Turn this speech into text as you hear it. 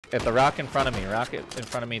At the rock in front of me. Rock in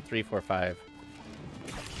front of me, 3, 4, 5.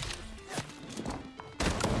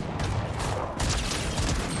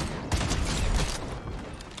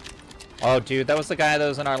 Oh, dude, that was the guy that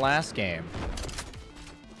was in our last game.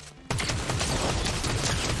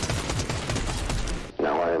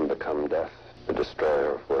 Now I am become death, the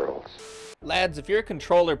destroyer of worlds. Lads, if you're a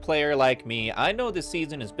controller player like me, I know this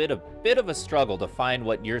season has been a bit of a struggle to find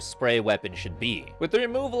what your spray weapon should be. With the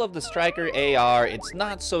removal of the Striker AR, it's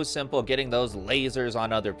not so simple getting those lasers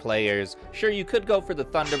on other players. Sure, you could go for the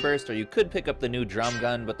Thunderburst or you could pick up the new drum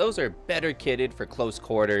gun, but those are better kitted for close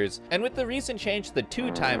quarters. And with the recent change to the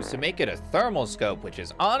 2x to make it a thermal scope, which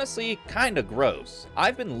is honestly kinda gross,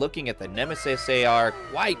 I've been looking at the Nemesis AR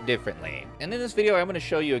quite differently. And in this video, I'm gonna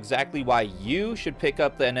show you exactly why you should pick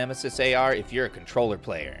up the Nemesis AR if you're a controller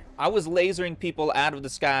player. I was lasering people out of the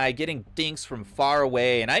sky, getting dinks from far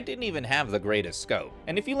away, and I didn't even have the greatest scope.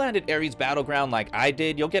 And if you land at Ares Battleground like I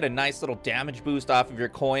did, you'll get a nice little damage boost off of your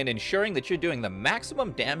coin, ensuring that you're doing the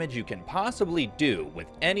maximum damage you can possibly do with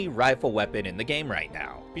any rifle weapon in the game right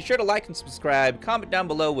now. Be sure to like and subscribe, comment down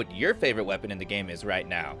below what your favorite weapon in the game is right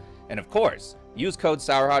now, and of course, use code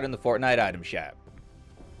Sourheart in the Fortnite item shop.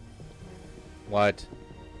 What?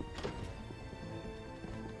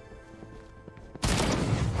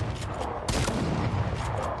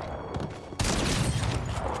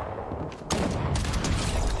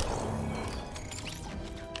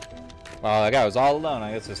 Well, that guy was all alone.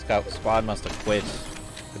 I guess the squad must have quit.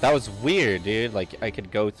 But that was weird, dude. Like, I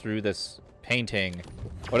could go through this painting.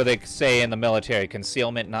 What do they say in the military?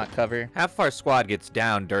 Concealment, not cover? Half of our squad gets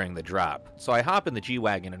down during the drop, so I hop in the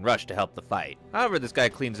G-Wagon and rush to help the fight. However, this guy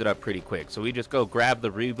cleans it up pretty quick, so we just go grab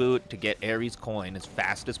the reboot to get Ares coin as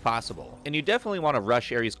fast as possible. And you definitely want to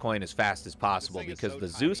rush Ares coin as fast as possible because the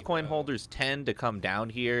Zeus coin holders tend to come down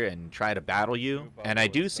here and try to battle you, and I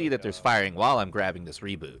do see that there's firing while I'm grabbing this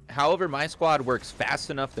reboot. However, my squad works fast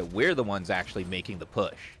enough that we're the ones actually making the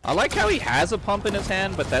push. I like how he has a pump in his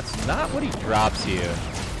hand, but that's not what he drops you.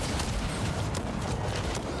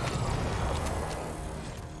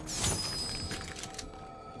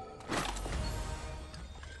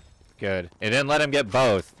 Good. It didn't let him get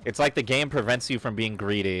both. It's like the game prevents you from being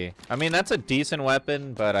greedy. I mean, that's a decent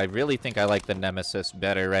weapon, but I really think I like the Nemesis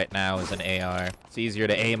better right now as an AR. It's easier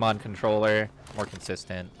to aim on controller, more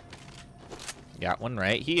consistent. Got one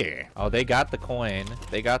right here. Oh, they got the coin.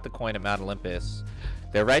 They got the coin at Mount Olympus.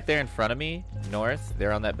 They're right there in front of me, north.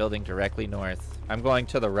 They're on that building directly north. I'm going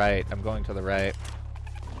to the right. I'm going to the right.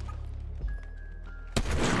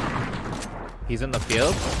 He's in the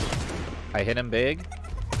field. I hit him big.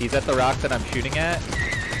 He's at the rock that I'm shooting at.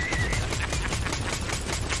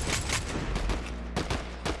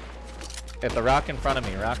 At the rock in front of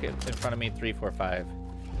me. Rock in front of me, 3, 4, 5.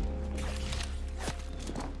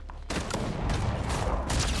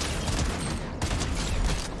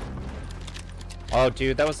 Oh,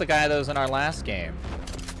 dude, that was the guy that was in our last game.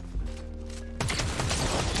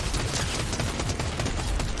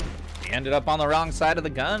 He ended up on the wrong side of the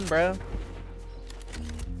gun, bro.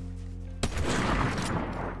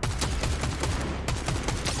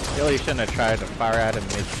 Really shouldn't have tried to fire at him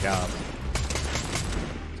mid-jump.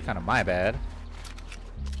 It's kind of my bad.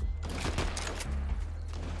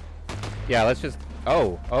 Yeah, let's just...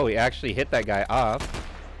 Oh, he actually hit that guy up.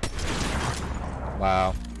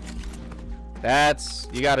 Wow. That's...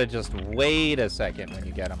 You gotta just wait a second when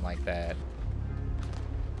you get him like that.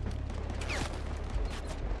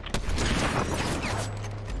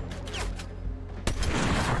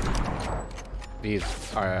 These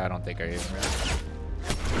are... I don't think are even real.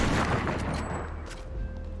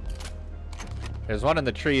 There's one in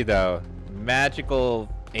the tree, though.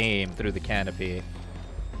 Magical aim through the canopy.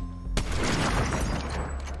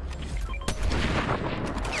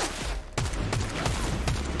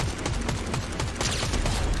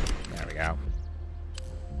 There we go.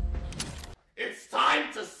 It's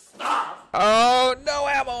time to stop! Oh, no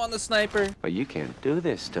ammo on the sniper. But you can't do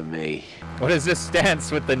this to me. What is this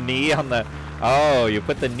stance with the knee on the... Oh, you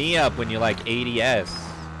put the knee up when you like ADS.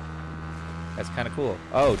 That's kind of cool.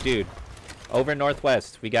 Oh, dude. Over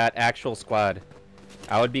northwest, we got actual squad.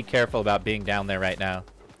 I would be careful about being down there right now.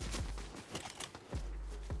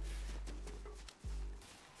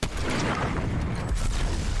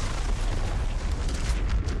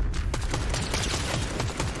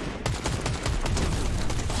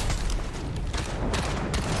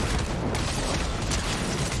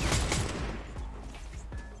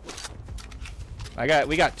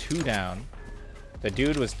 We got 2 down. The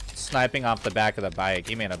dude was sniping off the back of the bike.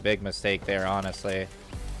 He made a big mistake there, honestly.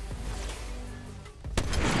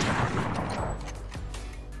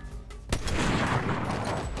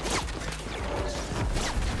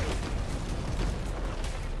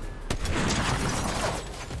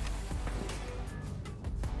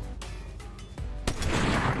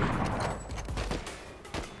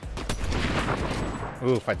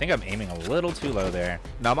 Oof, I think I'm aiming a little too low there.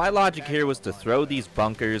 Now my logic here was to throw these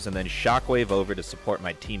bunkers and then shockwave over to support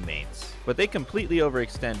my teammates. But they completely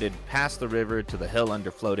overextended past the river to the hill under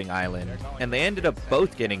Floating Island, and they ended up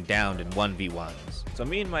both getting downed in 1v1s. So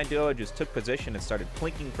me and my duo just took position and started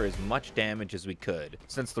plinking for as much damage as we could,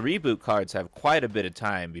 since the reboot cards have quite a bit of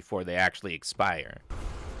time before they actually expire.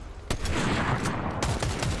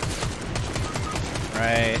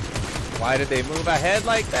 Right. Why did they move ahead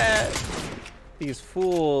like that? These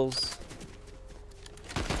fools.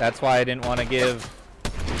 That's why I didn't want to give...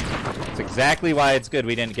 It's exactly why it's good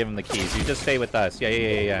we didn't give them the keys. You just stay with us.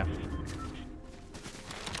 Yeah.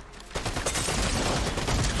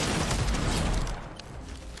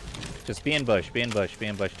 Just be in bush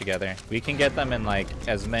together. We can get them in like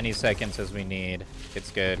as many seconds as we need. It's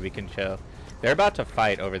good, we can chill. They're about to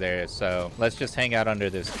fight over there, so let's just hang out under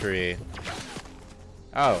this tree.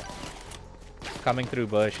 Oh. Coming through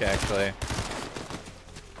bush, actually.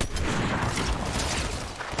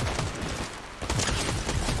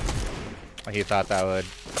 He thought that would...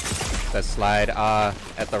 The slide,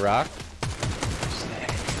 at the rock?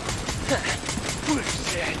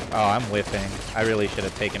 Oh, I'm whiffing. I really should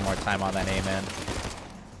have taken more time on that aim-in.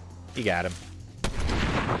 He got him.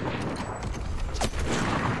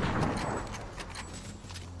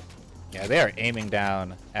 Yeah, they are aiming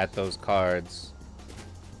down at those cards.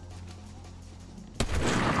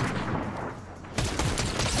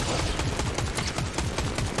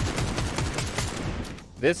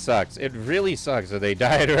 This sucks. It really sucks that they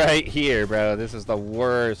died right here, bro. This is the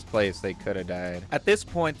worst place they could have died. At this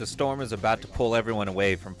point, the storm is about to pull everyone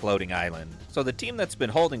away from Floating Island. So the team that's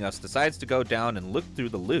been holding us decides to go down and look through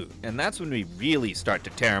the loot. And that's when we really start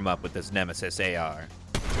to tear them up with this Nemesis AR.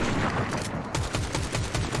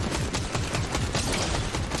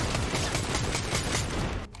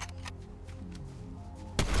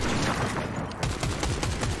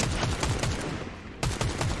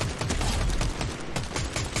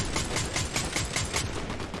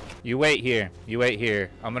 You wait here. You wait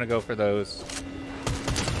here. I'm gonna go for those.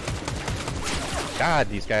 God,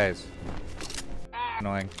 these guys.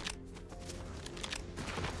 Annoying.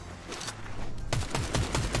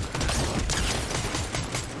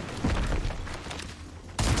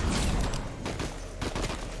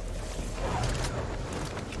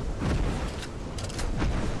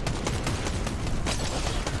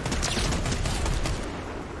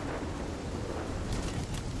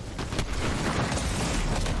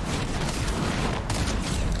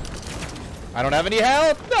 I don't have any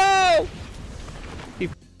health. No! He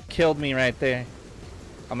killed me right there.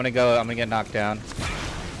 I'm gonna get knocked down.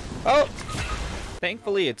 Oh!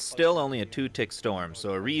 Thankfully, it's still only a 2-tick storm,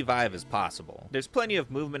 so a revive is possible. There's plenty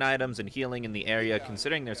of movement items and healing in the area,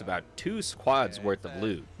 considering there's about 2 squads worth of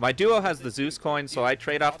loot. My duo has the Zeus coin, so I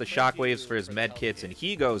trade off the shockwaves for his medkits, and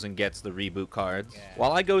he goes and gets the reboot cards,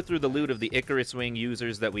 while I go through the loot of the Icarus Wing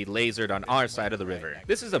users that we lasered on our side of the river.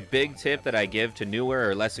 This is a big tip that I give to newer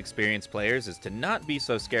or less experienced players, is to not be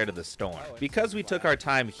so scared of the storm. Because we took our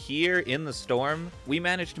time here in the storm, we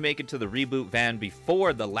managed to make it to the reboot van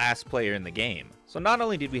before the last player in the game. So not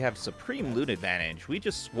only did we have supreme loot advantage, we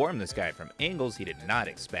just swarmed this guy from angles he did not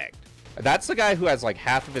expect. That's the guy who has like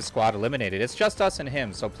half of his squad eliminated. It's just us and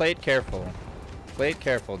him, so play it careful. Play it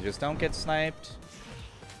careful, just don't get sniped.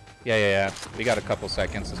 Yeah. We got a couple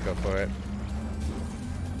seconds, let's go for it.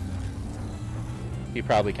 He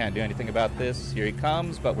probably can't do anything about this. Here he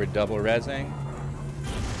comes, but we're double rezzing.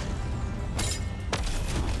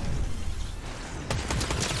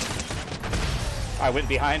 I went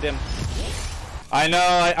behind him. I know,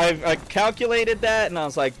 I calculated that, and I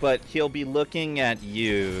was like, but he'll be looking at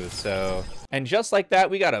you, so... And just like that,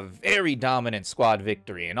 we got a very dominant squad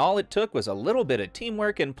victory, and all it took was a little bit of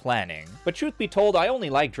teamwork and planning. But truth be told, I only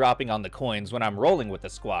like dropping on the coins when I'm rolling with the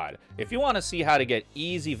squad. If you want to see how to get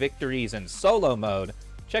easy victories in solo mode,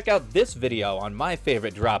 check out this video on my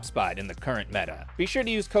favorite drop spot in the current meta. Be sure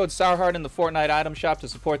to use code Sourheart in the Fortnite item shop to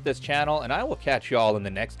support this channel, and I will catch you all in the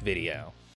next video.